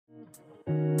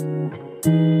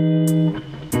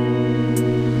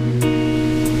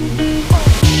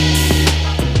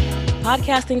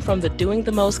Broadcasting from the doing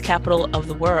the most capital of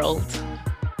the world.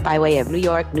 By way of New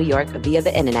York via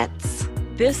the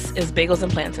internets. This is Bagels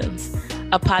and Plantains,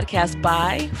 a podcast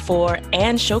by, for,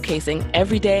 and showcasing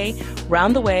everyday,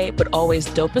 round the way, but always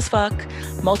dope as fuck,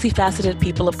 multifaceted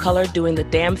people of color doing the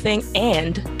damn thing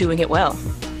and doing it well.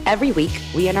 Every week,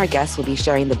 we and our guests will be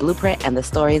sharing the blueprint and the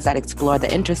stories that explore the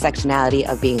intersectionality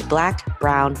of being Black,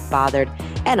 brown, bothered,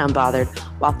 and unbothered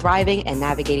while thriving and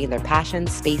navigating their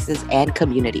passions, spaces, and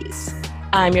communities.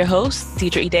 I'm your host,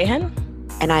 Deidre Edahan.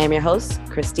 And I am your host,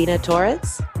 Christina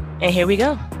Torres. And here we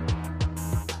go.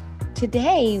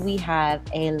 Today, we have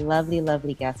a lovely,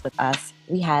 lovely guest with us.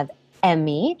 We have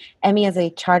Emmy. Emmy is a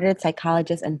chartered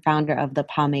psychologist and founder of the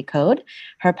Pomade Code.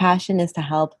 Her passion is to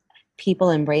help people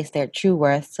embrace their true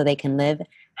worth so they can live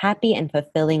happy and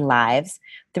fulfilling lives.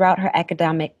 Throughout her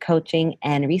academic coaching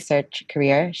and research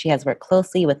career, she has worked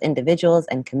closely with individuals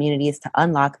and communities to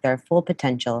unlock their full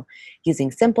potential using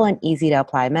simple and easy to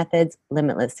apply methods,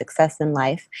 limitless success in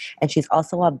life. And she's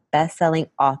also a best-selling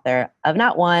author of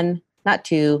not one, not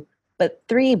two, but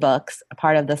 3 books, a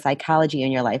part of the Psychology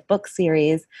in Your Life book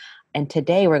series. And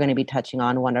today we're going to be touching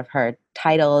on one of her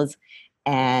titles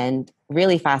and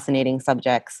really fascinating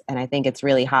subjects, and I think it's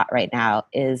really hot right now,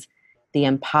 is the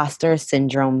imposter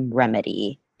syndrome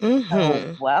remedy.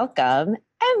 So welcome,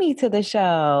 Emmy, to the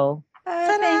show.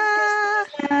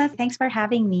 Thanks for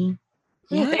having me.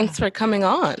 Yeah. Thanks for coming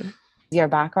on. Your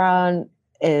background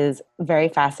is very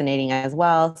fascinating as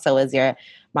well. So is your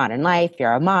modern life.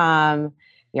 You're a mom,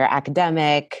 you're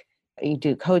academic, you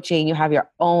do coaching, you have your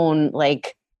own,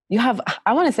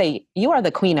 I want to say you are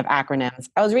the queen of acronyms.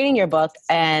 I was reading your book,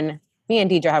 and me and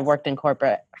Deidre have worked in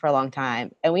corporate for a long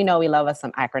time, and we know we love us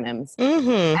some acronyms.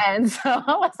 And so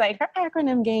I was like, her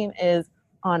acronym game is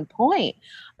on point,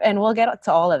 and we'll get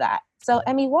to all of that. So,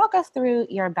 Emmy, walk us through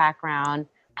your background,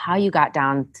 how you went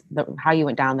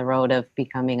down the road of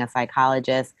becoming a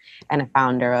psychologist and a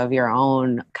founder of your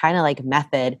own kind of like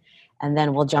method, and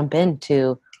then we'll jump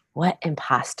into what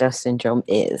imposter syndrome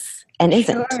is and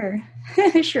isn't.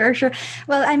 Sure.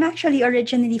 Well, I'm actually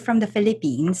originally from the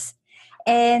Philippines.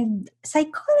 And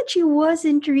psychology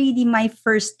wasn't really my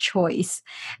first choice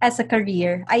as a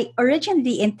career. I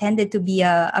originally intended to be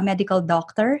a medical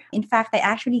doctor. In fact, I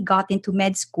actually got into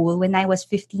med school when I was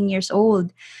 15 years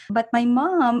old. But my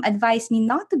mom advised me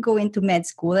not to go into med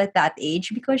school at that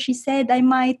age because she said I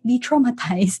might be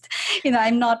traumatized.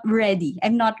 I'm not ready.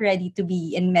 I'm not ready to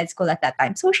be in med school at that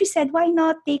time. So she said, why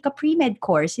not take a pre-med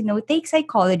course? Take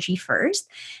psychology first.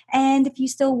 And if you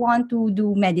still want to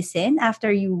do medicine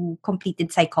after you completed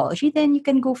psychology, then you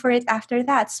can go for it after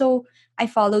that. So I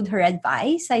followed her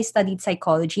advice. I studied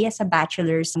psychology as a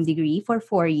bachelor's degree for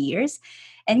 4 years.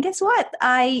 And guess what?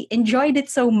 I enjoyed it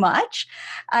so much.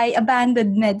 I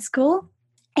abandoned med school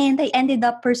and I ended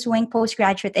up pursuing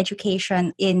postgraduate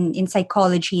education in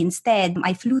psychology instead.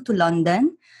 I flew to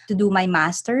London to do my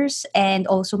master's and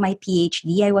also my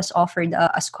PhD. I was offered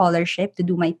a scholarship to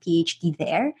do my PhD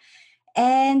there.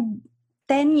 And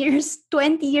 10 years,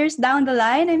 20 years down the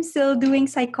line, I'm still doing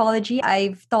psychology.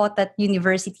 I've taught at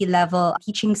university level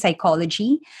teaching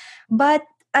psychology. But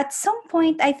at some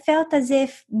point, I felt as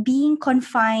if being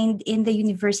confined in the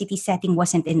university setting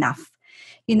wasn't enough.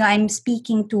 I'm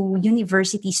speaking to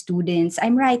university students.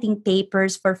 I'm writing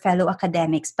papers for fellow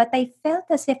academics, but I felt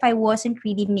as if I wasn't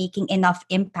really making enough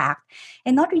impact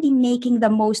and not really making the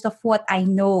most of what I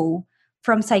know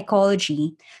from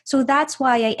psychology. So that's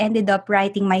why I ended up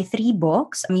writing my 3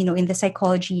 books, in the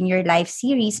Psychology in Your Life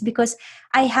series, because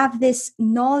I have this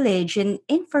knowledge and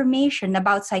information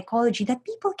about psychology that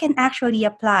people can actually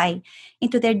apply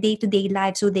into their day-to-day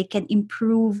lives so they can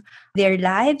improve their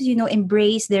lives,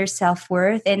 embrace their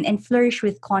self-worth and flourish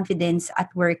with confidence at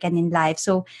work and in life.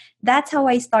 So that's how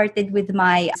I started with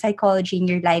my Psychology in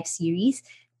Your Life series.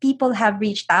 People have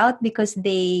reached out because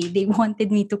they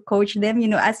wanted me to coach them.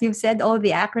 As you've said, all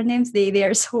the acronyms, they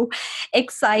are so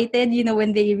excited,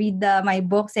 when they read my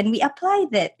books, and we apply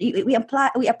that. We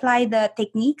apply the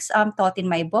techniques taught in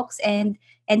my books, and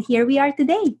here we are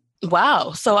today.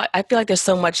 Wow. So I feel like there's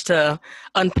so much to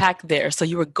unpack there. So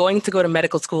you were going to go to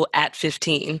medical school at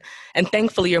 15, and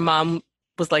thankfully your mom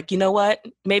was like, you know what,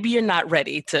 maybe you're not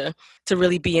ready to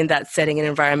really be in that setting and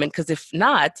environment, because if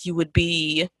not, you would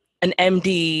be an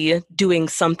MD doing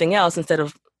something else instead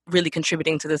of really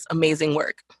contributing to this amazing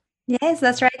work. Yes,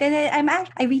 that's right. And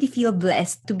I really feel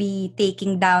blessed to be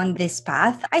taking down this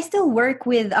path. I still work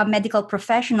with medical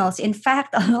professionals. In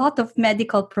fact, a lot of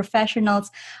medical professionals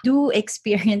do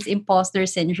experience imposter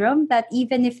syndrome, that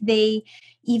even if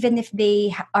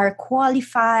they are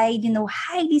qualified,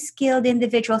 highly skilled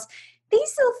individuals, they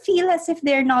still feel as if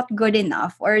they're not good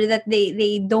enough, or that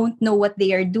they don't know what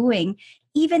they are doing,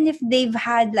 even if they've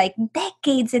had like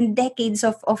decades and decades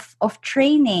of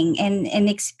training and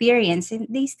experience, and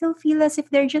they still feel as if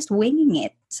they're just winging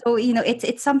it. So,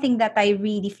 it's something that I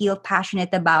really feel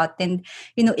passionate about. And,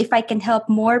 if I can help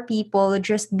more people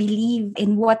just believe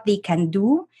in what they can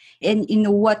do, and,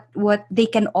 what they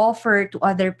can offer to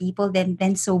other people,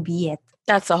 then so be it.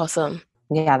 That's awesome.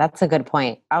 Yeah, that's a good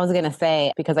point. I was going to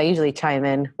say, because I usually chime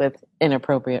in with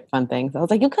inappropriate fun things. I was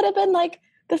like, you could have been like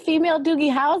the female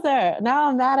Doogie Howser. Now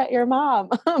I'm mad at your mom.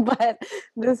 But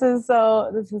this is so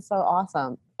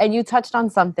awesome. And you touched on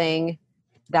something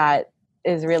that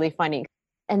is really funny.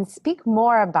 And speak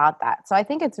more about that. So I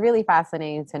think it's really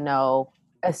fascinating to know,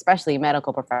 especially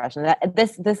medical professionals, that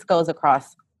this goes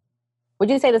across. Would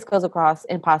you say this goes across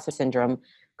imposter syndrome,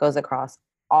 goes across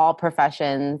all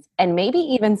professions, and maybe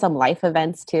even some life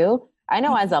events too? I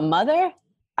know as a mother,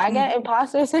 I get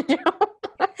imposter syndrome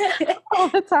all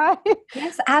the time.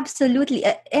 Yes, absolutely.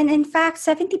 And in fact,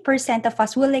 70% of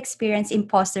us will experience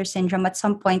imposter syndrome at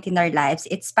some point in our lives.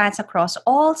 It spans across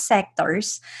all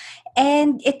sectors.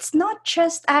 And it's not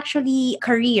just actually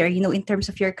career, in terms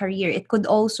of your career. It could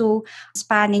also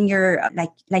span in your,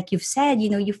 like you've said,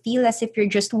 you feel as if you're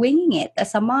just winging it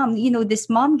as a mom, this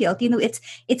mom guilt,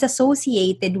 it's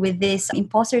associated with this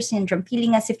imposter syndrome,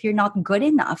 feeling as if you're not good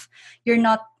enough. You're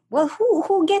not, well,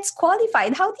 who gets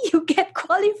qualified? How do you get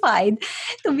qualified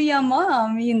to be a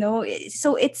mom?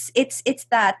 So it's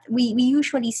that we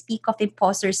usually speak of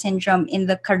imposter syndrome in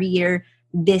the career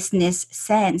business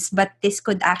sense, but this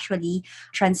could actually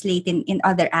translate in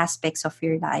other aspects of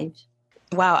your life.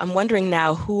 Wow, I'm wondering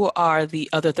now, who are the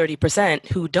other 30%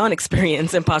 who don't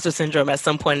experience imposter syndrome at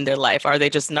some point in their life? Are they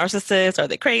just narcissists? Are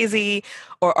they crazy?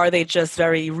 Or are they just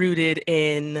very rooted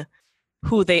in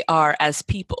who they are as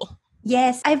people?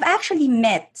 Yes, I've actually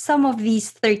met some of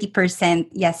these 30%.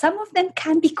 Yeah, some of them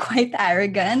can be quite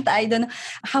arrogant. I don't know.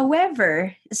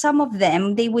 However, some of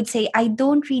them, they would say, I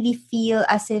don't really feel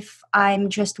as if I'm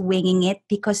just winging it,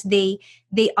 because they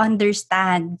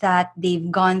understand that they've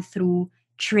gone through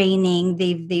training,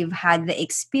 they've had the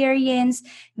experience,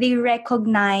 they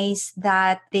recognize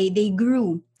that they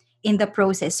grew in the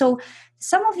process. So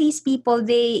some of these people,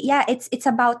 it's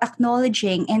about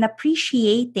acknowledging and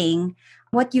appreciating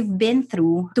what you've been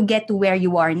through to get to where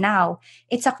you are now.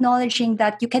 It's acknowledging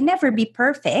that you can never be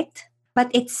perfect,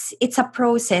 but it's a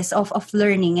process of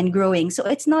learning and growing. So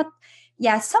it's not,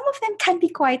 some of them can be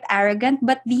quite arrogant,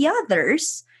 but the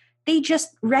others, they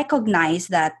just recognize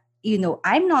that,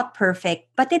 I'm not perfect,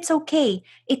 but it's okay.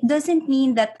 It doesn't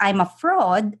mean that I'm a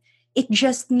fraud. It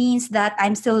just means that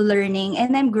I'm still learning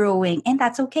and I'm growing, and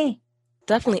that's okay.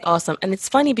 Definitely awesome. And it's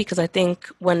funny because I think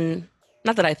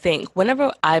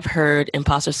whenever I've heard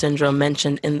imposter syndrome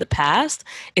mentioned in the past,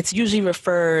 it's usually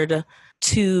referred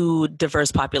to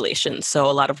diverse populations. So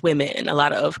a lot of women, a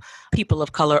lot of people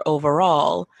of color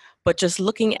overall. But just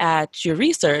looking at your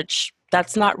research,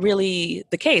 that's not really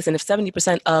the case. And if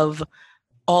 70% of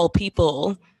all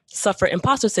people suffer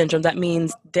imposter syndrome, that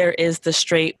means there is the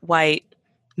straight white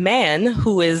man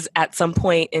who is at some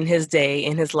point in his day,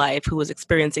 in his life, who is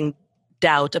experiencing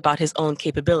doubt about his own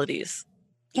capabilities.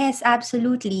 Yes,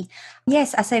 absolutely.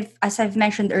 Yes, as I've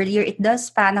mentioned earlier, it does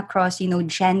span across,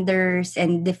 genders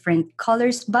and different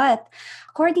colors, but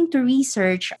according to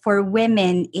research, for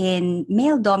women in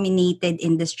male-dominated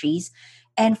industries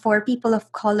and for people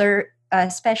of color,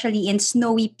 especially in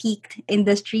snowy peaked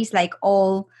industries like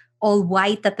all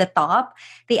white at the top,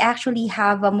 they actually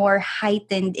have a more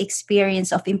heightened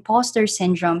experience of imposter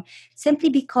syndrome, simply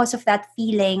because of that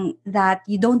feeling that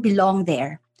you don't belong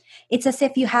there. It's as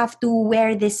if you have to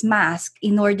wear this mask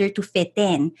in order to fit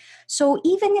in. So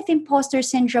even if imposter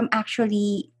syndrome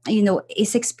actually,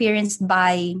 is experienced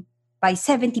by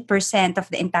 70% of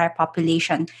the entire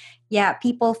population,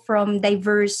 people from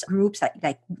diverse groups,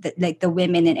 like the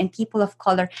women and people of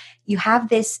color, you have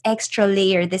this extra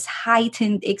layer, this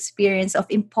heightened experience of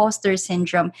imposter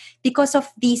syndrome because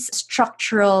of these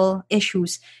structural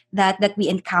issues that we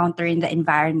encounter in the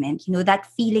environment. That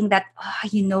feeling that,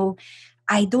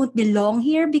 I don't belong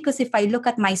here, because if I look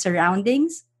at my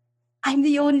surroundings, I'm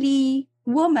the only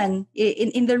woman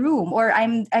in the room, or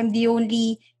I'm the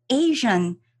only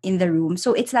Asian in the room.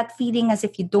 So it's that feeling as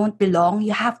if you don't belong.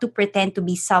 You have to pretend to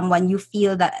be someone you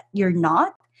feel that you're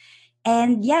not.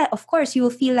 And of course, you will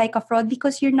feel like a fraud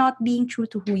because you're not being true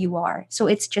to who you are. So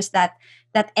it's just that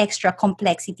extra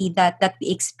complexity that we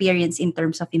experience in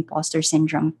terms of imposter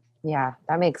syndrome. Yeah,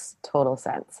 that makes total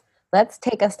sense. Let's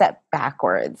take a step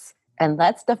backwards and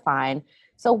let's define.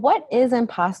 So what is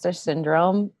imposter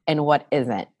syndrome and what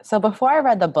isn't? So before I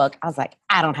read the book, I was like,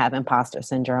 I don't have imposter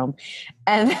syndrome.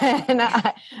 And then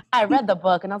I read the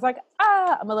book and I was like,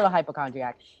 I'm a little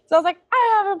hypochondriac. So I was like,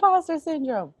 I have imposter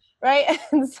syndrome, right?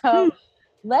 And Hmm. so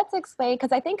let's explain,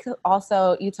 because I think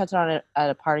also you touched on it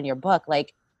at a part in your book,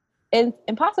 like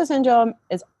imposter syndrome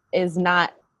is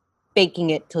not faking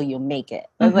it till you make it.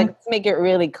 It's like, let's make it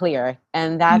really clear.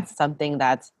 And that's something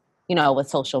that's, with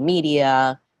social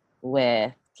media,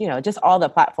 with, just all the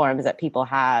platforms that people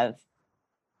have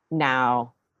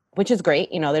now, which is great.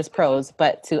 There's pros,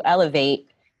 but to elevate,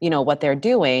 what they're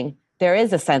doing, there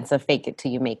is a sense of fake it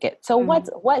till you make it. So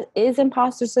what is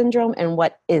imposter syndrome and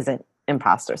what isn't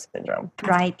imposter syndrome?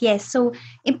 Right. Yes. So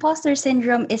imposter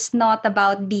syndrome is not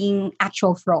about being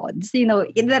actual frauds. You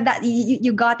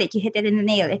got it. You hit it in the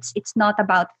nail. It's not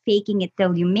about faking it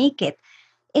till you make it.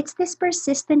 It's this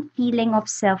persistent feeling of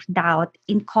self-doubt,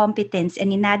 incompetence,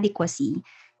 and inadequacy,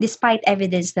 despite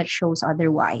evidence that shows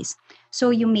otherwise.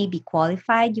 So you may be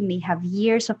qualified, you may have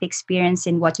years of experience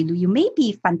in what you do, you may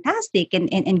be fantastic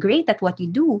and great at what you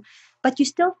do, but you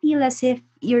still feel as if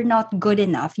you're not good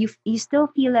enough. You still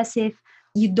feel as if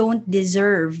you don't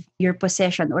deserve your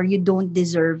position or you don't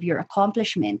deserve your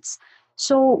accomplishments.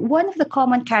 So one of the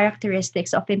common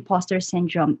characteristics of imposter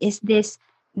syndrome is this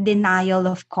denial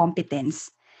of competence.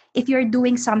 If you're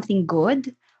doing something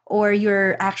good or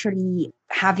you're actually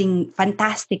having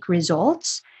fantastic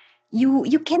results, you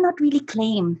cannot really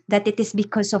claim that it is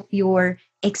because of your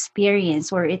experience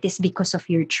or it is because of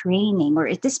your training or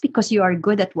it is because you are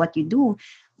good at what you do.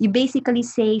 You basically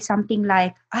say something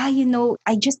like, I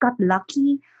just got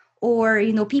lucky, or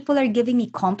people are giving me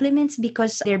compliments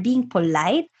because they're being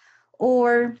polite,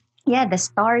 or yeah, the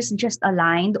stars just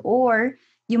aligned, or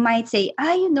you might say,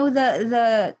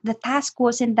 the task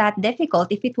wasn't that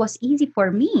difficult. If it was easy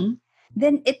for me,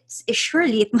 then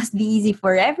surely it must be easy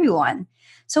for everyone.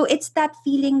 So it's that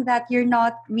feeling that you're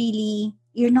not really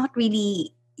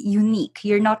unique,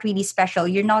 you're not really special,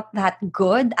 you're not that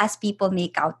good as people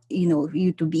make out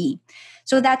you to be.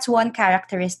 So that's one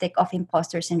characteristic of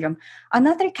imposter syndrome.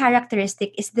 Another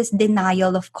characteristic is this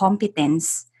denial of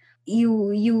competence.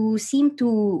 You seem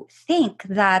to think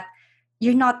that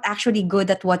you're not actually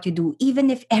good at what you do, even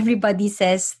if everybody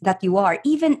says that you are,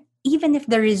 even if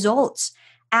the results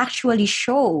actually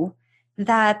show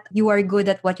that you are good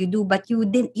at what you do, but you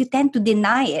tend to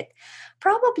deny it,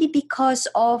 probably because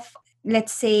of,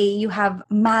 let's say, you have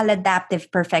maladaptive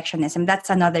perfectionism.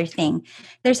 That's another thing.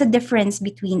 There's a difference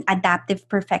between adaptive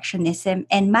perfectionism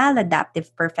and maladaptive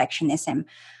perfectionism.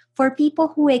 For people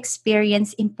who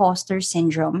experience imposter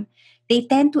syndrome, they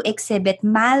tend to exhibit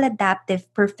maladaptive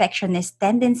perfectionist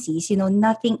tendencies.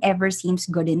 Nothing ever seems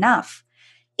good enough.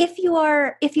 If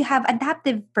you have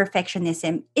adaptive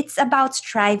perfectionism, it's about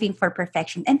striving for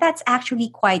perfection, and that's actually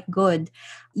quite good.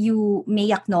 You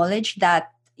may acknowledge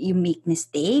that you make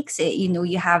mistakes,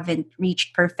 you haven't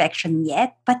reached perfection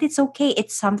yet, but it's okay.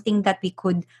 It's something that we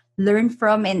could learn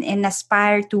from and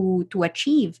aspire to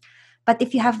achieve. But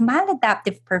if you have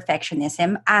maladaptive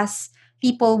perfectionism, as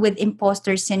people with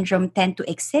imposter syndrome tend to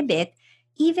exhibit,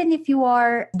 even if you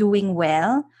are doing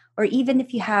well, or even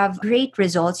if you have great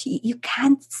results, you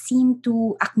can't seem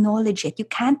to acknowledge it. You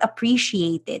can't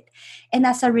appreciate it. And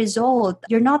as a result,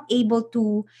 you're not able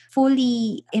to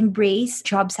fully embrace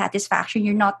job satisfaction.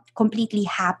 You're not completely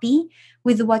happy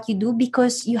with what you do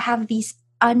because you have these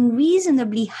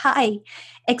unreasonably high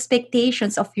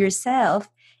expectations of yourself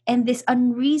and this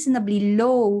unreasonably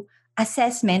low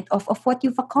assessment of what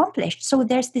you've accomplished. So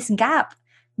there's this gap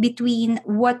between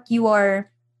what you are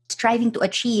striving to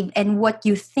achieve and what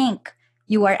you think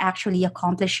you are actually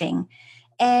accomplishing.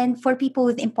 And for people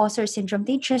with imposter syndrome,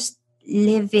 they just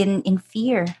live in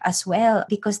fear as well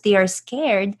because they are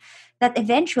scared that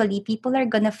eventually people are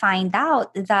going to find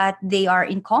out that they are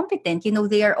incompetent.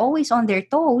 They are always on their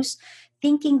toes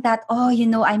thinking that,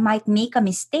 I might make a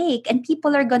mistake and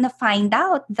people are going to find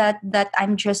out that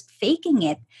I'm just faking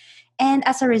it. And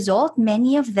as a result,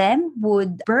 many of them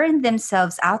would burn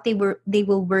themselves out. They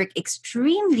will work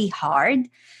extremely hard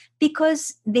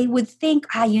because they would think,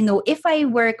 if I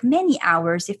work many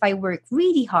hours, if I work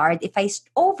really hard, if I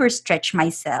overstretch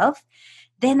myself,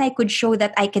 then I could show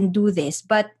that I can do this.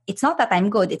 But it's not that I'm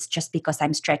good. It's just because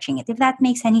I'm stretching it, if that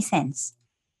makes any sense.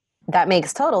 That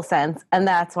makes total sense. And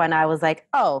that's when I was like,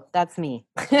 oh, that's me.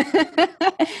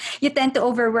 You tend to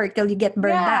overwork till you get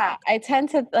burned out. I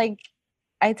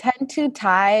tend to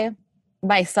tie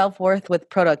my self-worth with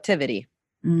productivity.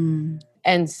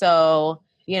 And so,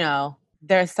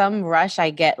 there's some rush I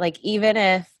get, like, even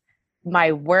if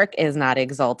my work is not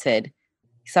exalted,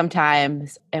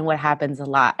 sometimes, and what happens a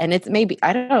lot, and it's maybe,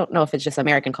 I don't know if it's just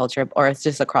American culture or it's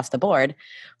just across the board,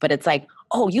 but it's like,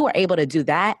 oh, you were able to do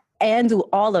that and do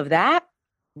all of that?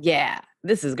 Yeah,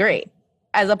 this is great.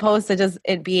 As opposed to just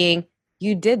it being,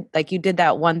 you did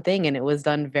that one thing and it was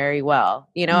done very well.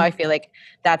 I feel like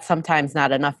that's sometimes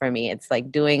not enough for me. It's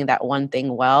like doing that one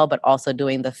thing well, but also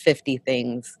doing the 50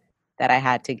 things that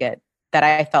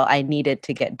I felt I needed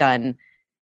to get done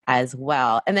as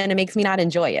well. And then it makes me not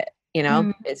enjoy it.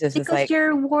 It's just, it's Because like,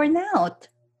 you're worn out.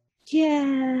 yeah,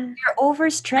 You're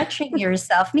overstretching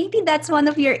yourself. Maybe that's one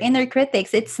of your inner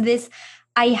critics. It's this,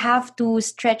 I have to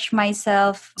stretch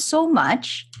myself so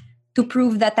much to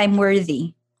prove that I'm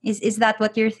worthy. Is that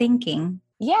what you're thinking?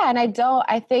 yeah. And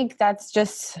I think that's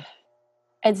just,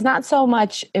 it's not so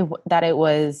much that it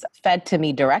was fed to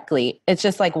me directly. It's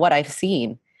just like what I've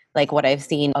seen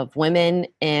of women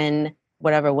in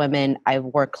whatever women I've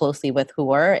worked closely with who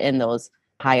were in those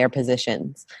higher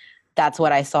positions. That's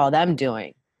what I saw them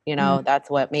doing.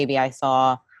 That's what maybe I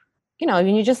saw,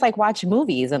 when you just like watch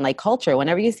movies and like culture,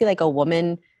 whenever you see like a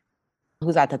woman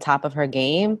who's at the top of her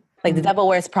game, like The Devil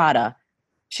Wears Prada,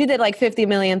 she did like 50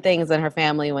 million things and her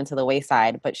family went to the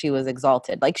wayside, but she was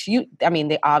exalted. Like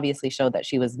they obviously showed that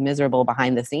she was miserable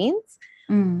behind the scenes,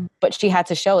 but she had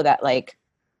to show that like,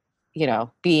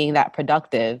 being that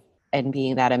productive and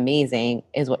being that amazing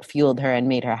is what fueled her and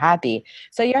made her happy.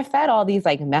 So you're fed all these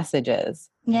like messages.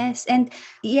 Yes. And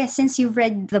yes, since you've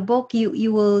read the book,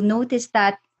 you will notice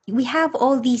that we have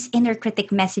all these inner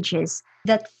critic messages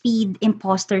that feed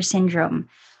imposter syndrome.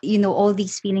 All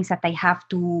these feelings that I have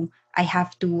to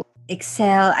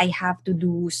excel, I have to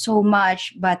do so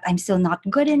much, but I'm still not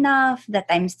good enough, that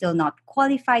I'm still not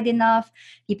qualified enough.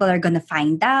 People are going to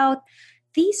find out.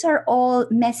 These are all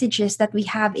messages that we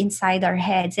have inside our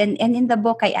heads. And in the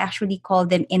book, I actually call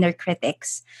them inner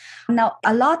critics. Now,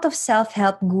 a lot of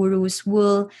self-help gurus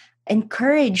will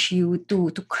encourage you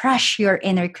to crush your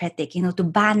inner critic, to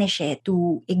banish it,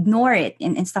 to ignore it,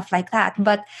 and stuff like that.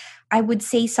 But I would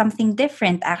say something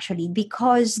different, actually,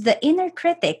 because the inner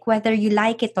critic, whether you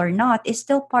like it or not, is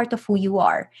still part of who you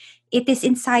are. It is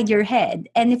inside your head.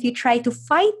 And if you try to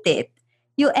fight it,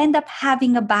 you'll end up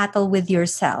having a battle with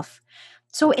yourself.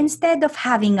 So instead of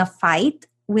having a fight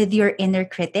with your inner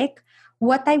critic,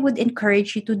 what I would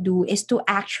encourage you to do is to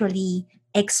actually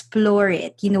explore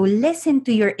it, listen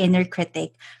to your inner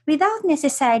critic without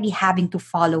necessarily having to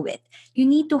follow it. You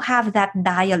need to have that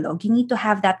dialogue. You need to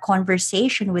have that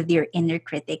conversation with your inner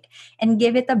critic and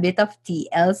give it a bit of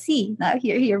TLC. Now,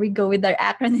 here we go with our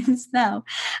acronyms now.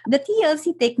 The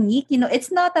TLC technique,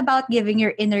 it's not about giving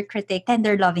your inner critic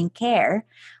tender loving care,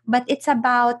 but it's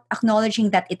about acknowledging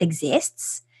that it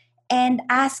exists and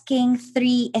asking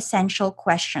 3 essential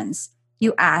questions.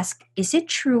 You ask, is it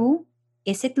true?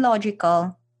 Is it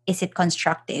logical? Is it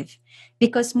constructive?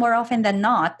 Because more often than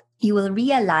not, you will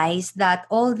realize that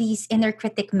all these inner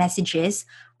critic messages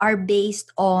are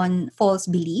based on false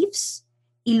beliefs,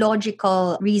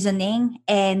 illogical reasoning,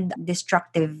 and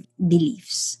destructive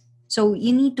beliefs. So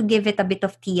you need to give it a bit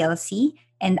of TLC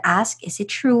and ask, is it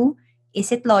true?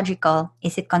 Is it logical?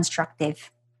 Is it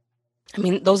constructive? I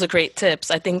mean, those are great tips.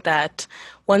 I think that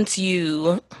once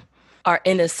you are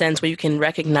in a sense where you can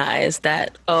recognize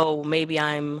that, oh, maybe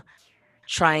I'm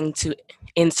trying to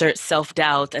insert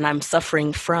self-doubt and I'm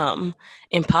suffering from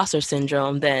imposter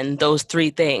syndrome, then those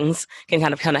 3 things can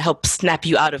kind of help snap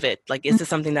you out of it. Like, is this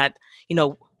something that,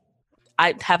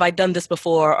 have I done this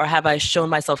before, or have I shown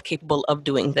myself capable of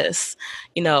doing this?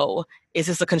 Is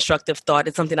this a constructive thought?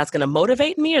 It's something that's going to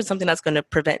motivate me, or something that's going to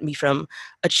prevent me from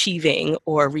achieving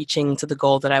or reaching to the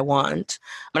goal that I want?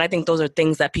 And I think those are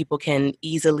things that people can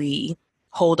easily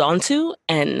hold on to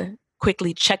and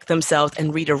quickly check themselves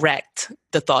and redirect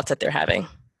the thoughts that they're having.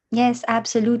 Yes,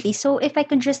 absolutely. So if I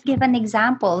could just give an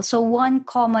example. So one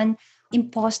common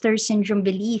imposter syndrome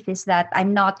belief is that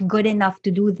I'm not good enough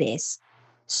to do this.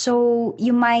 So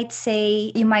you might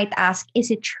ask,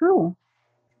 is it true?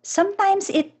 Sometimes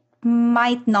it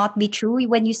might not be true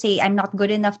when you say, I'm not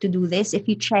good enough to do this. If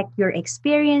you check your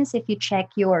experience, if you check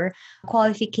your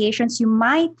qualifications, you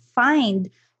might find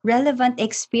relevant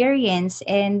experience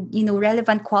and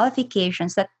relevant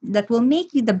qualifications that will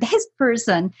make you the best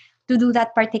person to do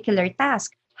that particular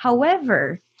task.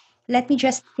 However, let me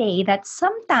just say that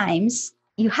sometimes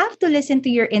you have to listen to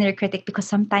your inner critic, because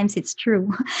sometimes it's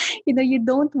true. You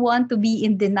don't want to be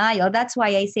in denial. That's why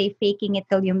I say faking it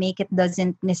till you make it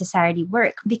doesn't necessarily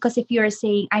work. Because if you're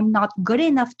saying, I'm not good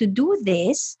enough to do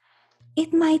this,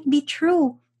 it might be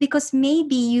true, because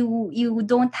maybe you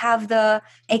don't have the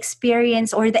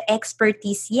experience or the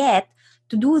expertise yet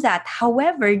to do that.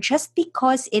 However, just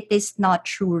because it is not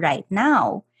true right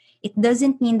now, it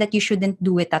doesn't mean that you shouldn't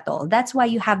do it at all. That's why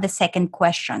you have the second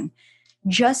question.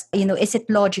 Just, is it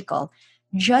logical?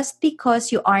 Just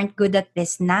because you aren't good at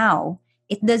this now,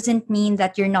 it doesn't mean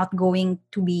that you're not going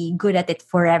to be good at it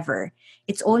forever.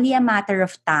 It's only a matter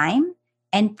of time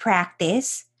and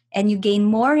practice, and you gain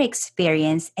more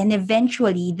experience, and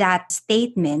eventually that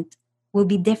statement will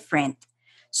be different.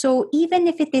 So even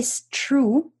if it is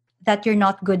true that you're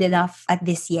not good enough at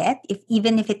this yet,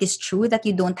 even if it is true that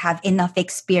you don't have enough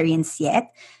experience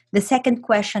yet, the second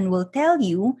question will tell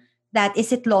you that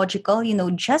is it logical?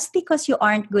 Just because you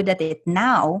aren't good at it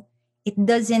now, it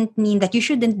doesn't mean that you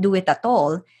shouldn't do it at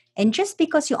all. And just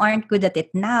because you aren't good at it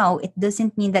now, it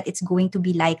doesn't mean that it's going to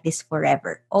be like this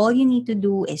forever. All you need to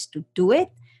do is to do it,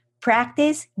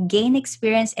 practice, gain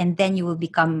experience, and then you will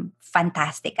become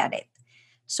fantastic at it.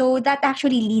 So that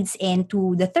actually leads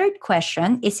into the third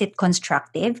question. Is it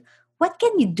constructive? What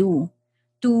can you do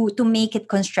to make it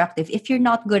constructive? If you're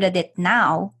not good at it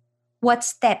now, what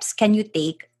steps can you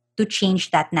take to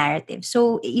change that narrative?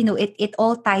 So, it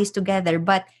all ties together.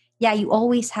 But yeah, you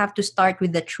always have to start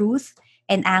with the truth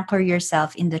and anchor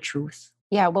yourself in the truth.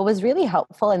 Yeah, what was really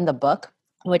helpful in the book,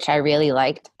 which I really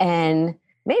liked, and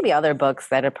maybe other books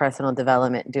that are personal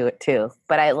development do it too,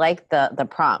 but I like the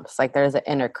prompts. Like there's an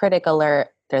inner critic alert,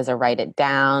 there's a write it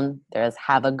down, there's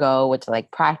have a go, which is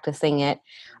like practicing it,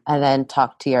 and then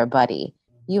talk to your buddy.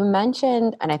 You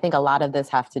mentioned, and I think a lot of this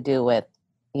have to do with,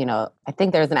 I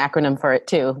think there's an acronym for it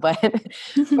too, but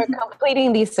we're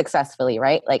completing these successfully,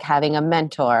 right? Like having a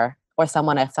mentor or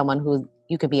someone who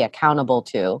you could be accountable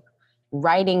to,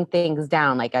 writing things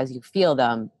down, like as you feel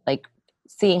them, like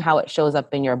seeing how it shows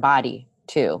up in your body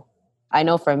too. I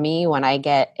know for me, when I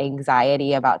get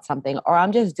anxiety about something, or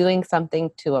I'm just doing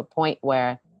something to a point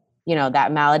where,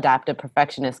 that maladaptive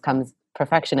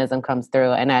perfectionism comes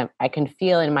through, and I can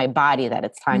feel in my body that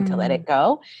it's time to let it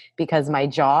go, because my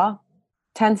jaw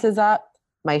tenses up,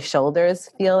 my shoulders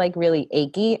feel like really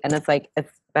achy, and it's like,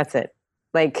 that's it.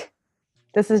 Like,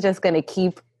 this is just going to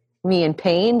keep me in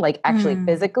pain, like actually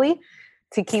physically,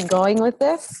 to keep going with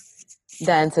this,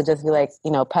 than to just be like,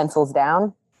 pencils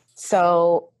down.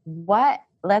 So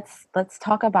let's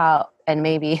talk about, and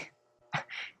maybe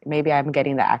I'm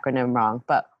getting the acronym wrong,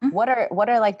 but what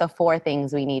are like the 4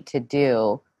 things we need to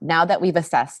do now that we've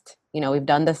assessed, we've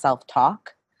done the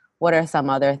self-talk? What are some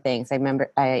other things? I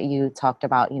remember you talked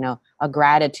about, a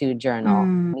gratitude journal.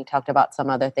 You talked about some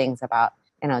other things about,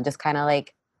 just kind of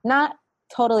like not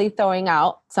totally throwing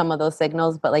out some of those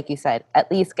signals, but like you said, at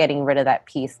least getting rid of that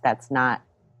piece that's not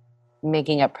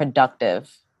making a productive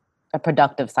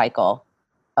cycle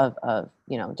of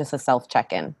just a self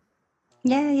check-in.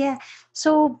 Yeah.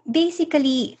 So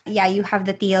basically, you have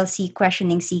the TLC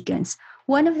questioning sequence.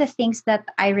 One of the things that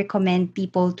I recommend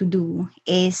people to do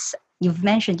is, you've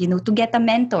mentioned, to get a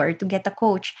mentor, to get a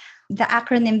coach. The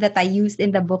acronym that I used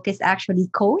in the book is actually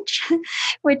COACH,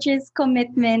 which is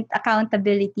commitment,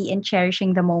 accountability, and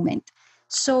cherishing the moment.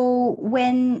 So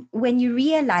when you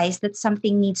realize that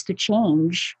something needs to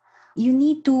change, you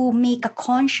need to make a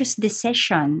conscious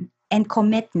decision and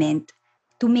commitment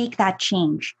to make that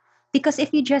change. Because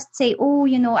if you just say,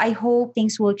 I hope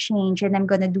things will change and I'm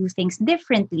going to do things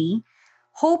differently,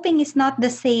 hoping is not the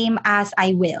same as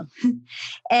I will.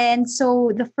 And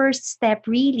so the first step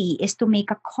really is to make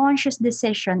a conscious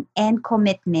decision and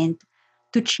commitment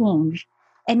to change.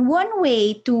 And one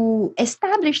way to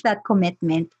establish that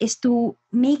commitment is to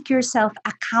make yourself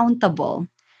accountable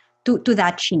to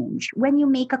that change. When you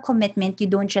make a commitment, you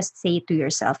don't just say it to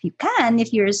yourself. You can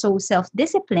if you're so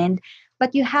self-disciplined,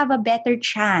 but you have a better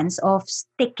chance of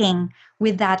sticking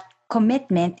with that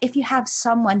commitment if you have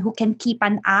someone who can keep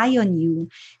an eye on you,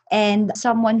 and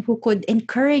someone who could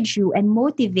encourage you and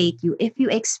motivate you if you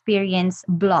experience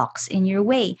blocks in your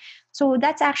way. So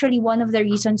that's actually one of the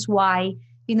reasons why,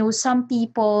 some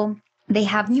people, they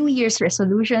have New Year's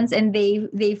resolutions and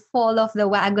they fall off the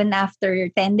wagon after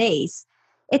 10 days.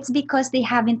 It's because they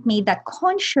haven't made that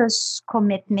conscious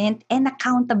commitment and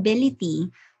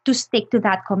accountability to stick to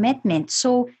that commitment.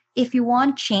 So if you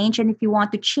want change, and if you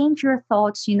want to change your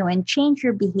thoughts, and change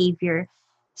your behavior,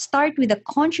 start with a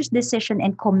conscious decision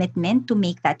and commitment to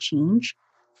make that change.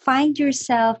 Find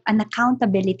yourself an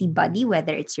accountability buddy,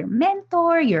 whether it's your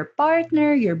mentor, your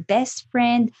partner, your best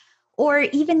friend, or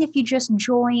even if you just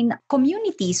join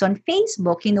communities on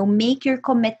Facebook, make your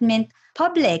commitment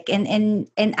public,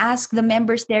 and ask the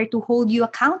members there to hold you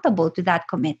accountable to that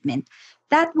commitment.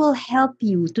 That will help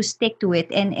you to stick to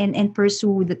it and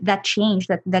pursue that change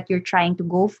that you're trying to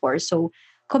go for. So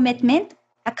commitment,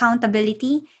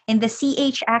 accountability, and the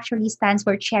CH actually stands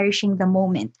for cherishing the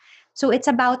moment. So it's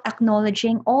about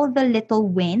acknowledging all the little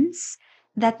wins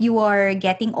that you are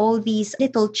getting all these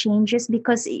little changes,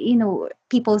 because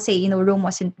people say Rome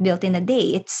wasn't built in a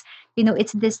day. It's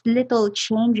this little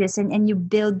changes, and you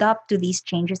build up to these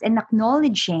changes, and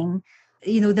acknowledging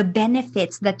the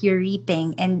benefits that you're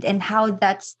reaping, and how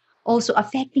that's also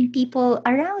affecting people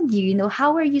around you.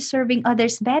 How are you serving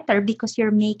others better because you're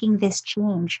making this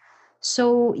change?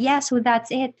 So yeah, so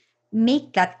that's it.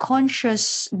 Make that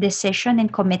conscious decision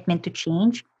and commitment to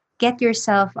change. Get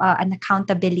yourself an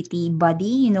accountability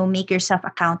buddy. Make yourself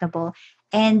accountable,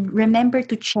 and remember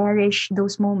to cherish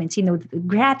those moments.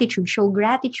 Gratitude, show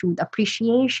gratitude,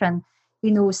 appreciation.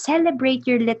 Celebrate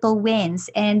your little wins.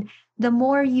 And the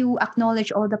more you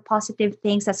acknowledge all the positive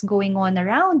things that's going on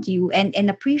around you, and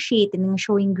appreciate and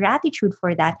showing gratitude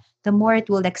for that, the more it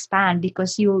will expand,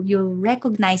 because you'll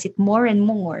recognize it more and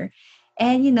more,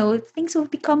 and things will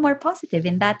become more positive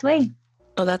in that way.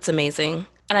 Oh, that's amazing.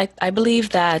 And I believe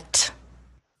that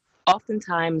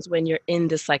oftentimes when you're in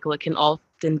this cycle, it can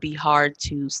often be hard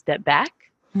to step back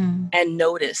and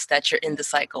notice that you're in the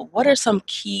cycle. What are some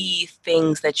key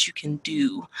things that you can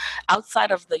do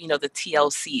outside of the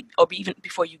TLC, or even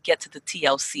before you get to the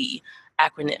TLC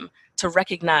acronym, to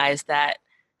recognize that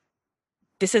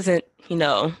this isn't,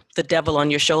 the devil on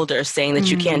your shoulder saying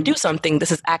that you can't do something.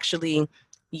 This is actually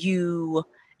you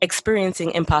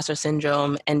experiencing imposter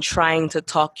syndrome and trying to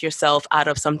talk yourself out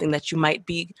of something that you might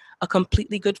be a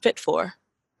completely good fit for.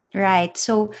 Right.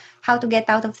 So, how to get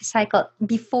out of the cycle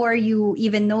before you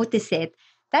even notice it?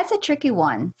 That's a tricky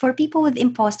one. For people with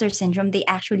imposter syndrome, they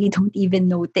actually don't even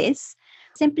notice,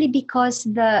 simply because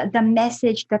the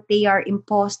message that they are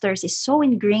imposters is so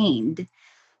ingrained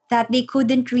that they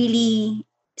couldn't really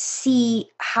see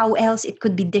how else it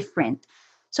could be different.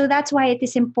 So that's why it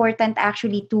is important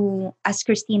actually to, as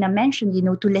Christina mentioned,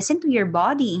 to listen to your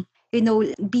body,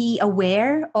 be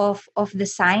aware of the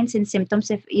signs and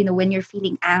symptoms, if when you're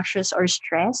feeling anxious or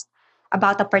stressed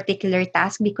about a particular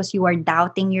task because you are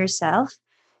doubting yourself.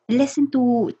 Listen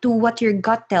to what your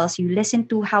gut tells you. Listen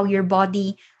to how your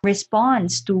body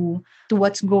responds to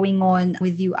what's going on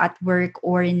with you at work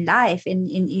or in life,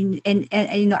 and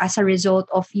as a result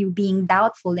of you being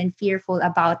doubtful and fearful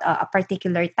about a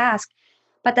particular task.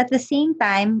 But at the same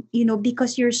time,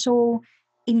 because you're so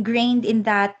ingrained in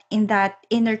that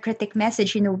inner critic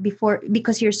message, before,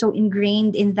 because you're so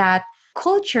ingrained in that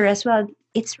culture as well,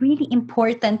 it's really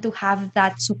important to have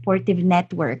that supportive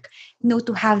network,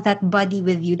 to have that buddy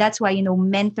with you. That's why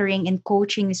mentoring and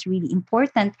coaching is really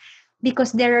important,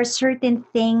 because there are certain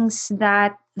things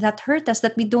that hurt us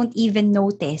that we don't even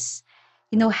notice.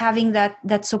 Having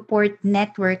that support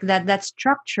network, that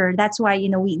structure. That's why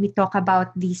we talk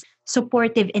about this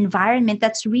supportive environment.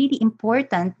 That's really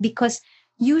important, because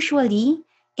usually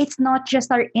it's not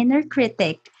just our inner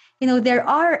critic. There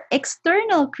are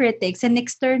external critics and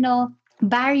external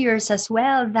barriers as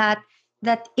well, that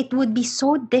it would be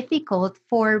so difficult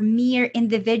for mere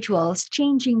individuals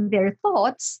changing their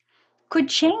thoughts could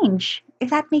change, if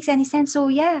that makes any sense. So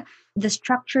yeah, the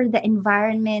structure, the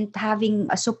environment, having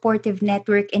a supportive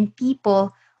network and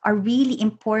people are really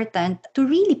important to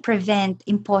really prevent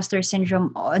imposter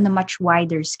syndrome on a much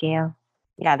wider scale.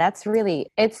 Yeah,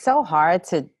 it's so hard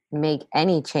to make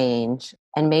any change.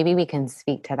 And maybe we can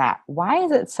speak to that. Why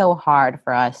is it so hard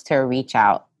for us to reach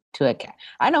out to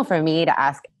I know for me to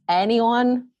ask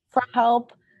anyone for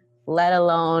help, let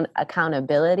alone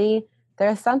accountability,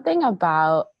 there's something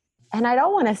about, and I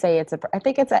don't want to say I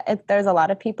think there's a lot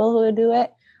of people who do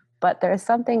it, but there's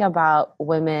something about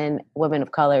women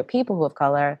of color, people of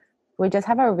color, who just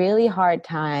have a really hard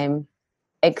time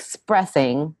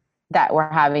expressing that we're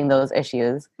having those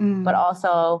issues, but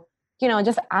also,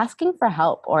 just asking for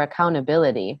help or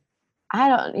accountability.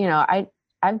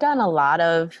 I've done a lot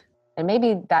of, and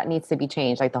maybe that needs to be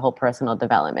changed, like the whole personal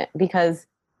development, because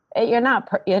you're not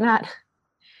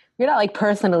like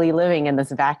personally living in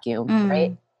this vacuum,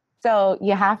 right? So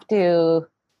you have to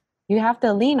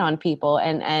lean on people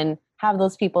and have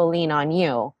those people lean on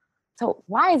you. So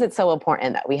why is it so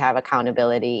important that we have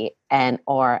accountability and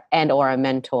or a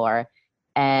mentor?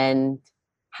 And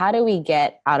how do we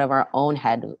get out of our own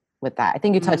head with that? I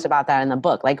think you touched about that in the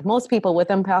book. Like, most people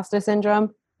with imposter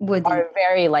syndrome are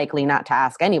very likely not to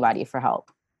ask anybody for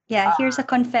help. Yeah, here's a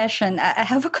confession. I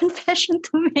have a confession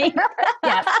to make.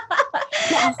 Yes.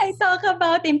 I talk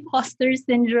about imposter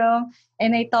syndrome,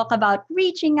 and I talk about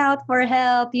reaching out for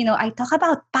help. I talk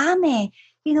about PAME.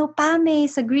 PAME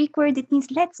is a Greek word. It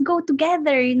means let's go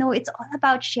together. It's all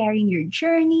about sharing your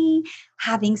journey,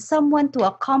 having someone to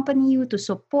accompany you, to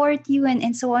support you,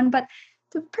 and so on. But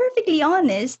to perfectly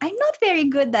honest, I'm not very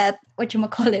good at what you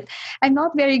call it. I'm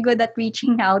not very good at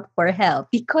reaching out for help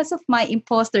because of my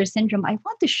imposter syndrome. I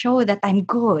want to show that I'm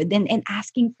good, and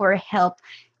asking for help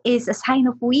is a sign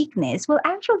of weakness. Well,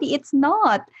 actually, it's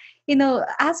not.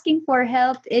 Asking for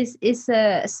help is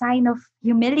a sign of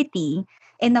humility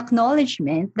and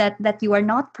acknowledgement that you are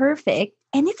not perfect,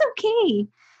 and it's okay.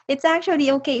 It's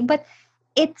actually okay, but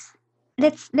it's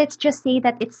let's just say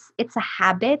that it's a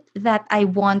habit that I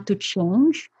want to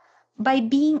change by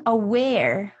being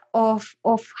aware of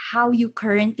how you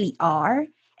currently are.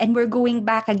 And we're going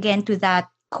back again to that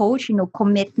coach,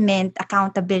 commitment,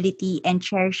 accountability, and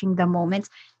cherishing the moments.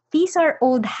 These are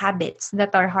old habits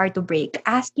that are hard to break.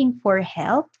 Asking for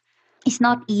help is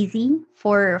not easy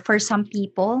for some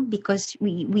people because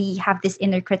we have this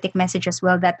inner critic message as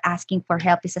well that asking for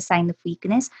help is a sign of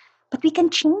weakness, but we can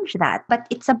change that. But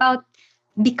it's about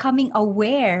becoming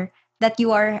aware that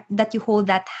you hold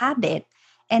that habit,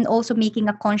 and also making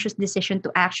a conscious decision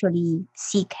to actually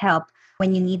seek help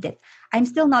when you need it. I'm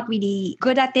still not really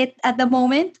good at it at the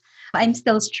moment. I'm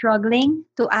still struggling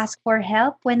to ask for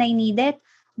help when I need it,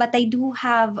 but I do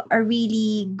have a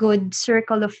really good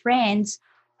circle of friends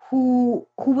who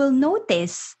will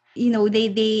notice.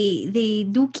 They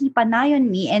do keep an eye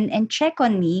on me and check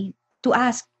on me to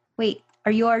ask, wait,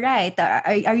 are you all right?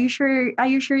 Are you sure? Are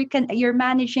you sure you're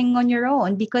managing on your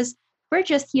own? Because we're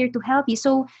just here to help you.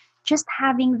 So just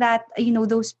having that,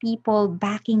 those people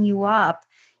backing you up,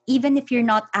 even if you're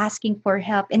not asking for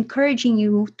help, encouraging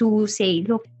you to say,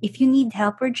 look, if you need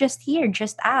help, we're just here,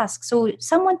 just ask. So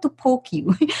someone to poke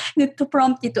you, to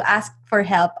prompt you to ask for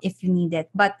help if you need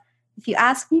it. But if you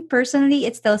ask me personally,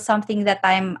 it's still something that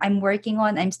I'm working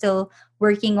on. I'm still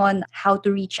working on how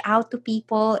to reach out to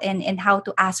people and how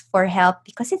to ask for help,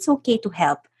 because it's okay to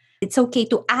help. It's okay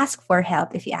to ask for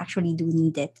help if you actually do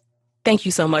need it. Thank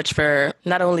you so much for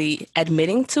not only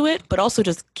admitting to it, but also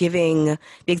just giving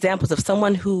the examples of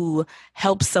someone who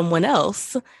helps someone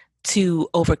else to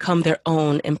overcome their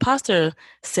own imposter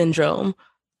syndrome.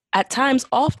 At times,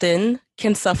 often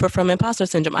can suffer from imposter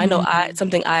syndrome. I know it's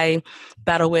something I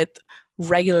battle with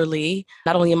regularly,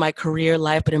 not only in my career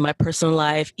life, but in my personal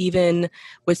life. Even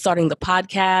with starting the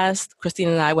podcast, Christine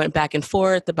and I went back and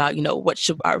forth about, what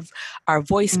should our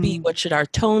voice be? What should our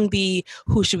tone be?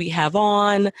 Who should we have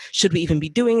on? Should we even be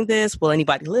doing this? Will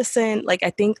anybody listen?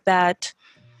 I think that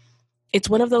it's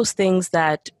one of those things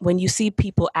that when you see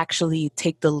people actually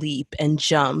take the leap and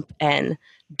jump and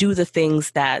do the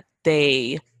things that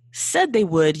they said they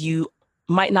would, you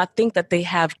might not think that they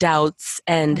have doubts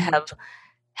and have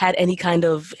had any kind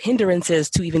of hindrances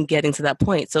to even getting to that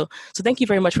point. So thank you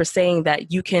very much for saying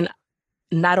that you can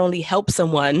not only help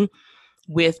someone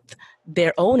with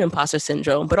their own imposter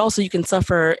syndrome, but also you can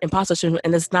suffer imposter syndrome,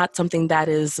 and it's not something that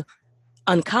is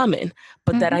uncommon,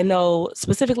 but that I know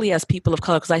specifically as people of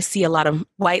color, because I see a lot of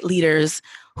white leaders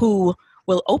who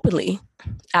will openly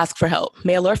ask for help,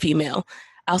 male or female.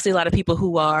 I'll see a lot of people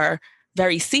who are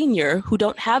very senior who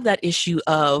don't have that issue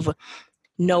of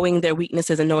knowing their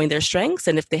weaknesses and knowing their strengths.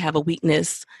 And if they have a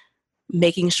weakness,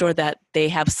 making sure that they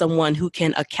have someone who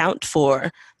can account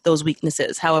for those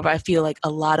weaknesses. However, I feel like a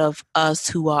lot of us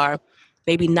who are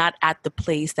maybe not at the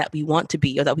place that we want to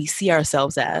be or that we see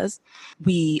ourselves as,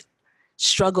 we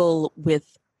struggle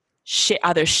with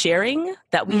either sharing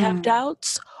that we have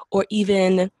doubts or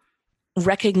even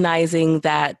recognizing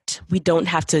that we don't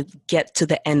have to get to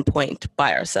the end point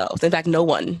by ourselves. In fact, no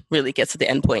one really gets to the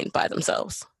end point by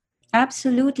themselves.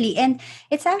 Absolutely. And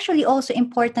it's actually also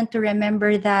important to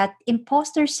remember that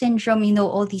imposter syndrome,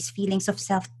 all these feelings of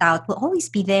self-doubt will always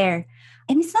be there.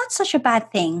 And it's not such a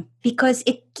bad thing because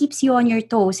it keeps you on your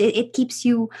toes.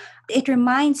 It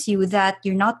reminds you that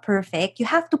you're not perfect. You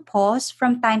have to pause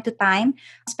from time to time,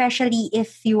 especially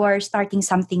if you are starting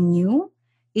something new,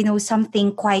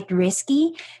 something quite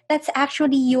risky. That's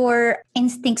actually your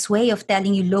instinct's way of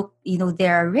telling you, look,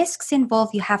 there are risks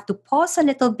involved. You have to pause a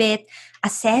little bit,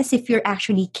 assess if you're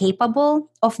actually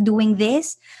capable of doing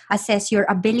this, assess your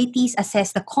abilities,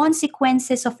 assess the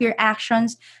consequences of your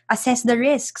actions, assess the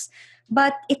risks.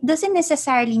 But it doesn't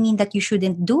necessarily mean that you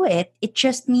shouldn't do it. It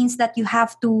just means that you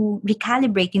have to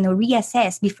recalibrate,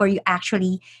 reassess before you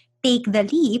actually take the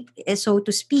leap, so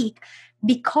to speak,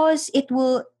 because it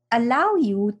will allow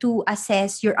you to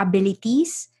assess your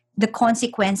abilities, the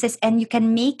consequences, and you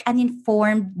can make an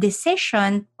informed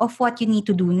decision of what you need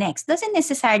to do next. Doesn't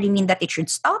necessarily mean that it should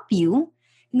stop you.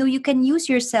 You can use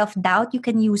your self-doubt, you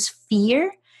can use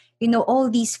fear, all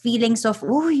these feelings of,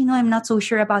 I'm not so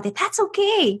sure about it. That's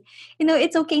okay.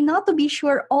 It's okay not to be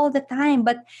sure all the time,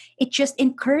 but it just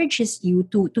encourages you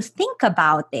to think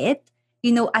about it,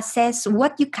 assess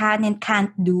what you can and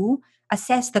can't do,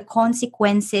 assess the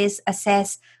consequences,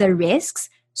 assess the risks,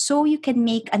 so you can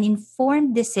make an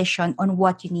informed decision on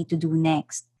what you need to do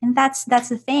next. And that's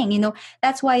the thing,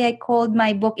 that's why I called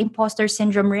my book Imposter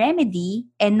Syndrome Remedy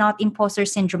and not Imposter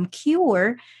Syndrome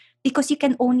Cure, because you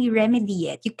can only remedy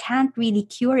it. You can't really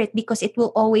cure it because it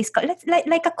will always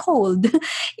like a cold.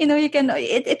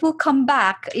 It will come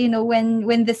back,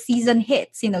 when the season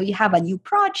hits. You have a new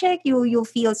project, you'll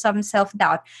feel some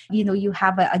self-doubt. You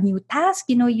have a new task,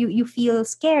 you feel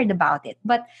scared about it.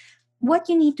 But what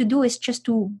you need to do is just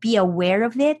to be aware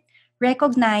of it,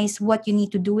 recognize what you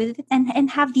need to do with it, and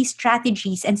have these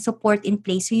strategies and support in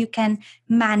place so you can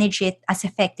manage it as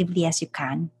effectively as you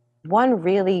can. One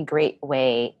really great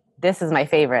way, this is my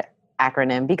favorite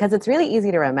acronym because it's really easy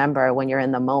to remember when you're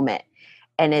in the moment.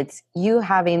 And it's you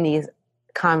having these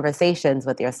conversations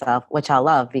with yourself, which I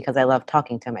love because I love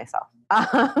talking to myself.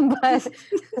 But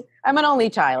I'm an only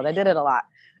child. I did it a lot.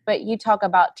 But you talk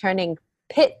about turning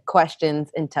PIT questions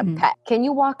into PET. Can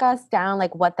you walk us down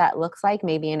like what that looks like?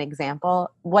 Maybe an example,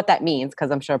 what that means,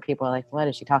 because I'm sure people are like, what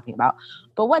is she talking about?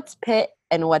 But what's PIT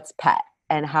and what's PET?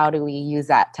 And how do we use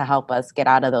that to help us get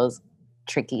out of those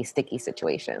tricky, sticky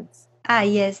situations?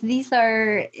 Yes, these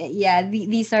are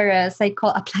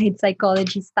applied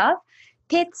psychology stuff.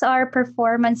 PITs are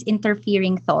performance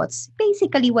interfering thoughts.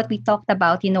 Basically, what we talked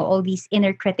about, all these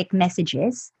inner critic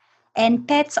messages. And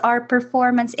PETs are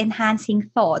performance enhancing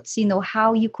thoughts,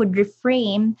 how you could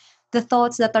reframe the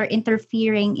thoughts that are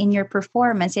interfering in your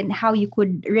performance and how you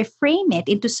could reframe it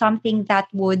into something that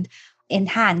would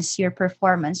enhance your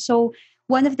performance. So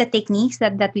one of the techniques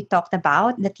that we talked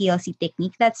about, the TLC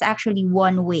technique, that's actually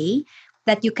one way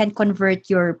that you can convert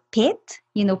your PIT,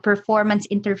 performance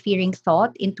interfering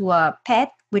thought, into a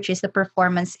PET, which is the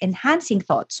performance enhancing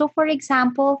thought. So for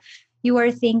example, you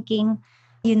are thinking,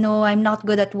 I'm not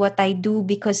good at what I do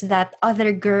because that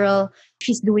other girl,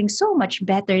 she's doing so much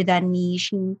better than me.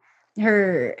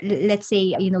 Let's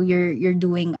say, you're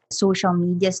doing social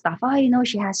media stuff. Oh,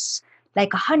 she has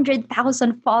like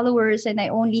 100,000 followers and I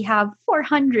only have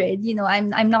 400.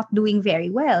 I'm not doing very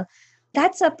well.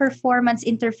 That's a performance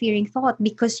interfering thought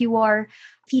because you are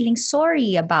feeling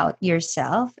sorry about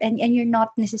yourself and you're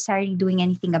not necessarily doing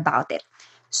anything about it.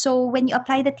 So when you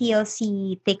apply the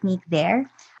TLC technique there,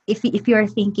 if you're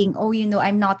thinking,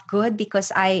 I'm not good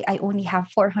because I only have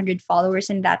 400 followers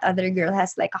and that other girl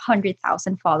has like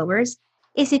 100,000 followers,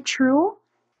 is it true?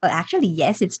 Well, actually,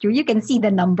 yes, it's true. You can see the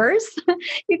numbers.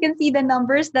 You can see the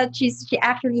numbers that she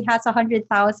actually has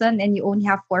 100,000 and you only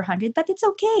have 400, but it's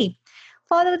okay.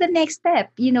 Follow the next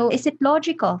step. Is it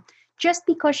logical? Just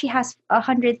because she has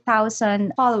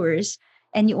 100,000 followers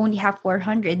and you only have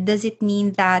 400, does it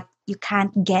mean that you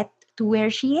can't get to where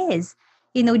she is?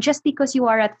 Just because you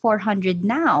are at 400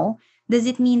 now, does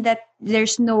it mean that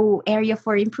there's no area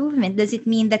for improvement? Does it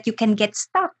mean that you can get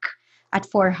stuck at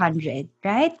 400,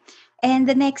 right? And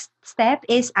the next step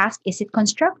is ask, is it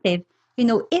constructive?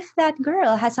 If that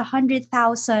girl has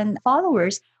 100,000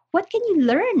 followers, what can you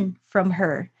learn from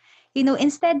her?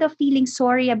 Instead of feeling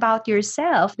sorry about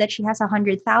yourself that she has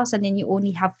 100,000 and you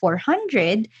only have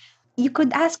 400, you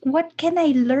could ask, what can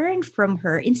I learn from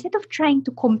her? Instead of trying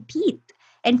to compete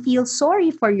and feel sorry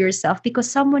for yourself because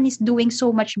someone is doing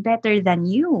so much better than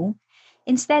you.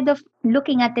 Instead of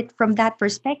looking at it from that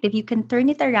perspective, you can turn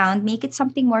it around, make it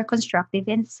something more constructive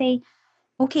and say,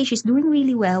 okay, she's doing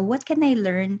really well. What can I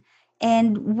learn?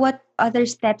 And what other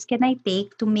steps can I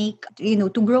take to make, to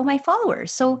grow my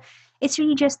followers? So it's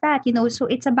really just that, so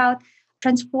it's about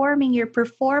transforming your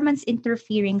performance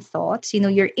interfering thoughts,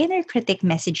 your inner critic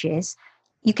messages.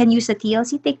 You can use the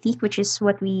TLC technique, which is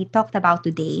what we talked about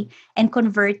today, and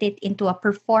convert it into a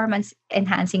performance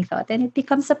enhancing thought, and it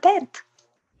becomes a PET.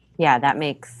 Yeah, that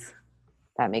makes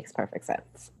perfect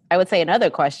sense. I would say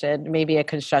another question, maybe a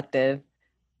constructive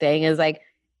thing, is like,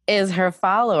 is her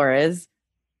followers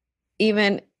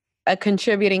even a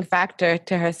contributing factor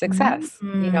to her success?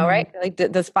 Right? Like,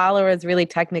 does followers really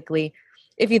technically,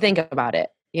 if you think about it,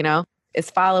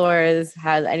 is followers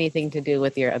has anything to do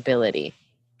with your ability?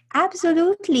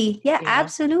 Absolutely. Yeah,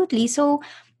 absolutely. So,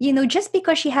 just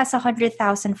because she has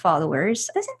 100,000 followers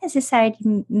doesn't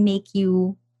necessarily make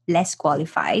you less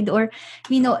qualified, or,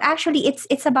 actually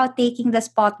it's about taking the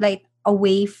spotlight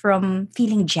away from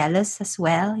feeling jealous as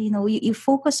well. You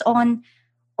focus on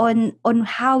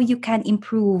how you can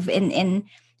improve and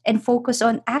and focus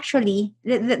on actually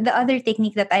the other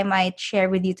technique that I might share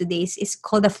with you today is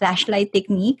called the flashlight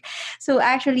technique. So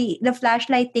actually the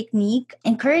flashlight technique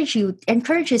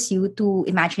encourages you to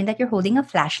imagine that you're holding a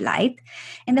flashlight,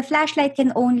 and the flashlight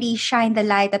can only shine the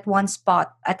light at one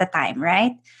spot at a time,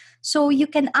 right? So you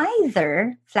can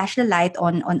either flash the light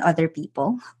on other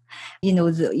people,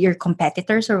 your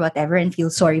competitors or whatever, and feel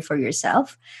sorry for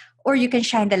yourself, or you can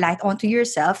shine the light onto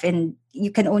yourself and you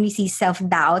can only see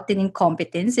self-doubt and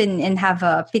incompetence, and have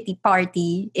a pity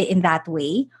party in that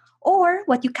way. Or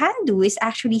what you can do is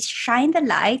actually shine the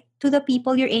light to the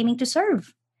people you're aiming to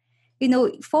serve.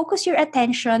 Focus your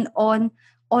attention on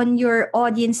your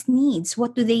audience needs.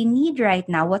 What do they need right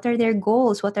now? What are their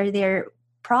goals? What are their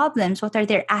problems? What are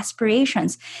their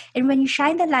aspirations? And when you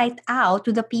shine the light out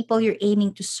to the people you're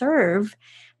aiming to serve,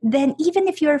 then even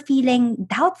if you're feeling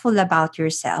doubtful about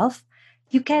yourself,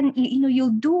 you'll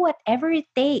do whatever it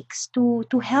takes to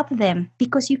help them,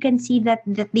 because you can see that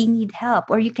they need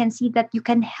help, or you can see that you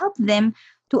can help them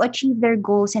to achieve their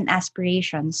goals and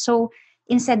aspirations. So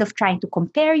instead of trying to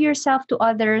compare yourself to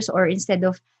others, or instead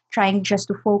of trying just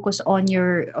to focus on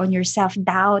your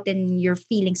self-doubt and your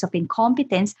feelings of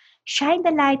incompetence, shine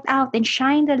the light out and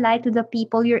shine the light to the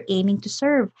people you're aiming to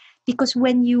serve. Because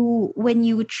when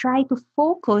you try to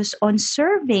focus on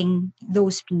serving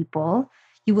those people,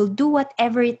 you will do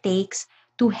whatever it takes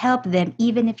to help them,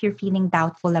 even if you're feeling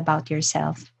doubtful about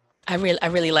yourself. I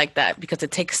really like that, because it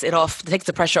takes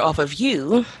the pressure off of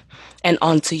you and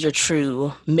onto your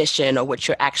true mission, or what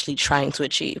you're actually trying to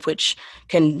achieve, which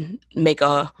can make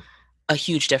a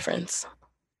huge difference.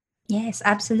 Yes,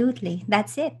 absolutely.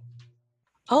 That's it.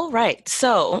 All right.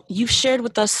 So you've shared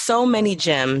with us so many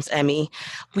gems, Emmy.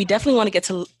 We definitely want to get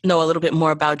to know a little bit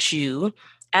more about you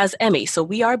as Emmy. So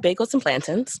we are Bagels and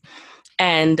Plantains.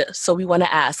 And so we want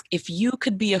to ask, if you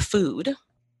could be a food,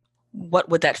 what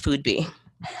would that food be?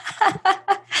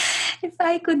 If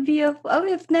I could be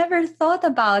I've never thought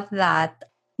about that.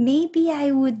 Maybe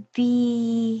I would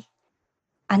be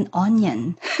an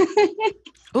onion.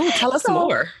 Ooh, tell us So,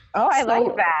 more. Oh, I like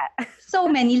so that. so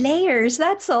many layers.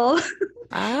 That's all.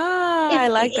 I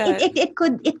like that. It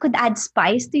could add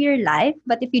spice to your life,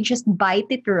 but if you just bite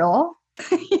it raw,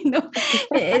 you know,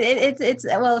 it's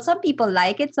well, some people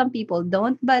like it, some people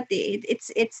don't, but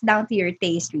it's down to your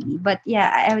taste really. But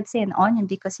yeah, I would say an onion,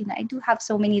 because I do have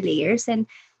so many layers, and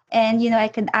I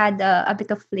can add a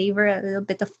bit of flavor, a little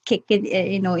bit of kick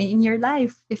in your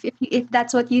life, if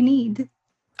that's what you need.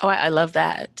 Oh, I love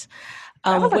that.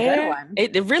 That was a good Where one.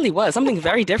 it really was something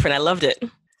very different. I loved it.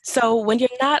 So when you're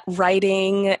not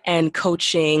writing and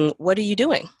coaching, what are you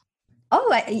doing?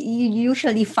 Oh, you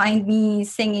usually find me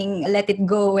singing "Let It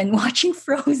Go" and watching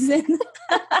Frozen. So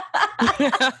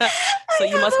I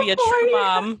you have must a be a true 4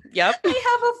 mom. Yep. I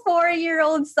have a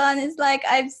 4-year-old son. It's like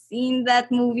I've seen that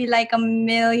movie like a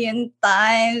million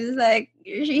times. Like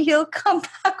he'll come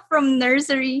back from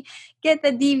nursery, get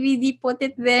the DVD, put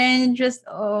it there, and just,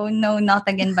 oh no, not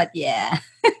again. But yeah,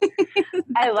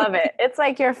 I love it. It's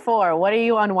like you're 4. What are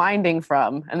you unwinding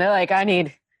from? And they're like, I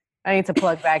need to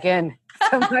plug back in.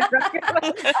 So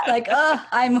like, oh,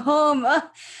 I'm home.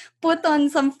 Put on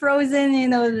some Frozen,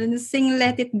 and sing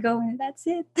 "Let It Go," and that's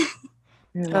it.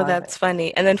 Oh, that's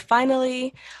funny. And then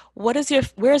finally, where is your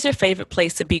favorite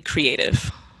place to be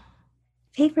creative?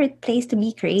 Favorite place to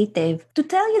be creative? To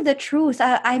tell you the truth,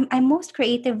 I'm most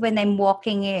creative when I'm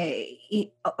walking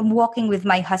with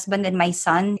my husband and my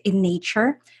son in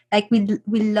nature. Like we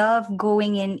love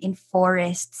going in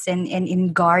forests and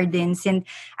in gardens, and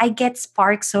I get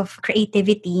sparks of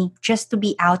creativity just to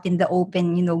be out in the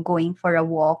open, going for a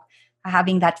walk,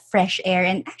 having that fresh air,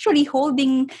 and actually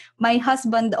holding my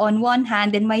husband on one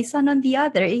hand and my son on the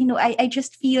other. I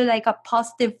just feel like a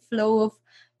positive flow of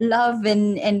love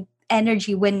and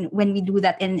energy when we do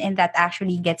that, and that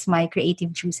actually gets my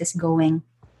creative juices going.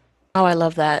 Oh, I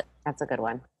love that. That's a good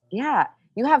one. Yeah.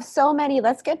 You have so many.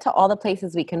 Let's get to all the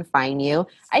places we can find you.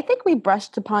 I think we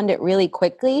brushed upon it really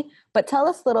quickly, but tell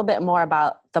us a little bit more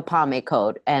about the Pomade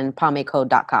Code and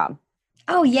pomacode.com.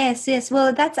 Oh, yes, yes.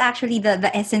 Well, that's actually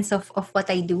the essence of what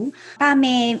I do.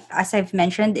 Pame, as I've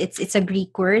mentioned, it's a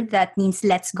Greek word that means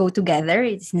let's go together.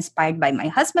 It's inspired by my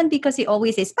husband, because he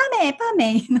always says, Pame,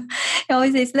 Pame. He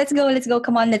always says, let's go,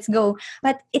 come on, let's go.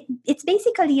 But it's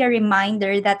basically a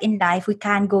reminder that in life we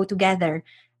can go together.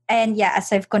 And yeah,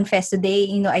 as I've confessed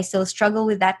today, I still struggle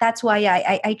with that. That's why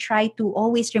I try to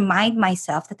always remind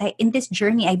myself that in this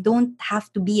journey, I don't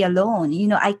have to be alone.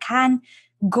 I can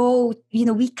go,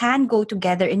 we can go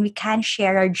together and we can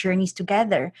share our journeys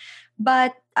together.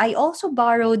 But I also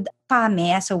borrowed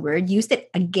PAME as a word, used it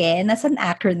again as an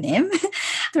acronym.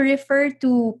 to refer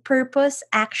to purpose,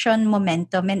 action,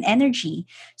 momentum, and energy.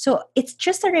 So it's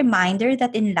just a reminder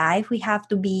that in life we have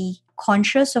to be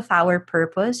conscious of our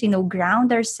purpose,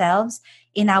 ground ourselves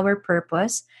in our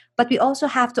purpose. But we also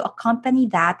have to accompany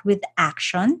that with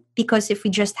action, because if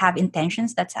we just have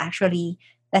intentions,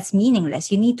 that's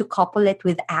meaningless. You need to couple it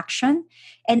with action.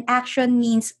 And action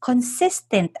means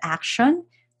consistent action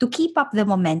to keep up the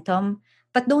momentum,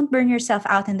 but don't burn yourself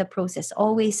out in the process.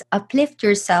 Always uplift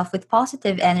yourself with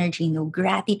positive energy,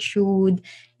 gratitude,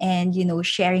 and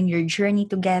sharing your journey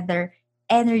together.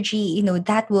 Energy,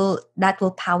 that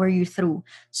will power you through.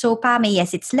 So Pame,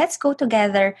 yes, it's let's go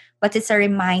together, but it's a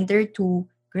reminder to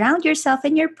ground yourself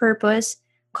in your purpose,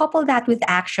 couple that with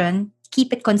action,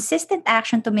 keep it consistent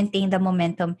action to maintain the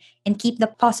momentum, and keep the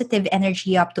positive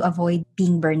energy up to avoid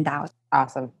being burned out.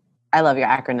 Awesome. I love your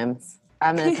acronyms.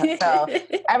 So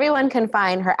everyone can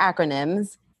find her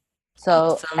acronyms.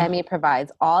 So Awesome. Emmy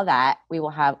provides all that. We will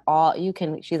have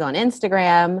she's on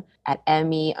Instagram at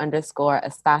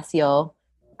Emmy_Estacio.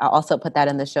 I'll also put that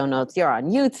in the show notes. You're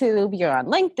on YouTube, you're on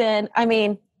LinkedIn. I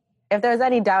mean, if there's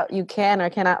any doubt you can or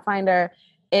cannot find her,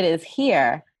 it is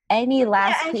here. Any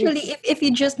last actually, if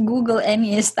you just Google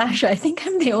Emmy Estacio, I think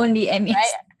I'm the only Emmy.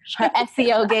 Right? Her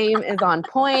SEO game is on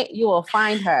point. You will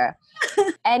find her.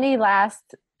 Any last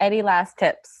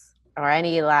tips or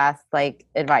any last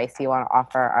advice you want to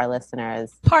offer our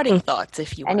listeners? Parting thoughts,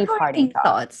 if you want. Any parting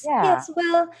thoughts? Yeah. Yes.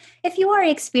 Well, if you are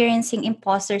experiencing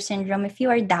imposter syndrome, if you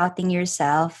are doubting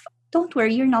yourself, don't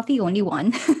worry, you're not the only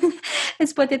one.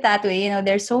 Let's put it that way.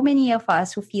 There's so many of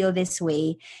us who feel this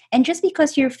way. And just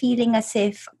because you're feeling as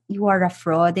if you are a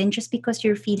fraud, and just because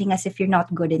you're feeling as if you're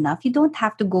not good enough, you don't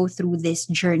have to go through this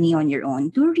journey on your own.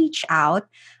 Do reach out.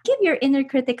 Give your inner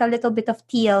critic a little bit of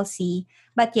TLC.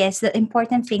 But yes, the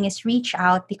important thing is reach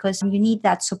out, because you need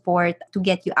that support to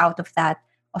get you out of that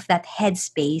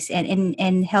headspace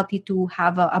and help you to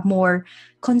have a more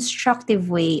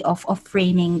constructive way of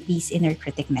framing these inner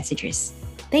critic messages.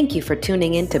 Thank you for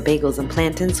tuning in to Bagels and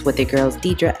Plantains with your girls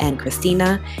Deidre and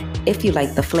Christina. If you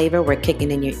like the flavor we're kicking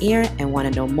in your ear and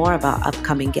want to know more about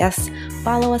upcoming guests,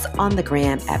 follow us on the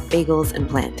gram at Bagels and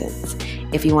Plantains.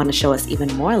 If you want to show us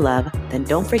even more love, then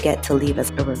don't forget to leave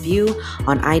us a review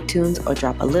on iTunes or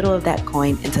drop a little of that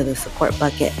coin into the support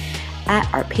bucket at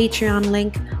our Patreon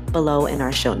link below in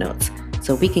our show notes,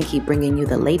 so we can keep bringing you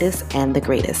the latest and the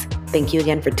greatest. Thank you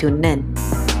again for tuning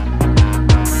in.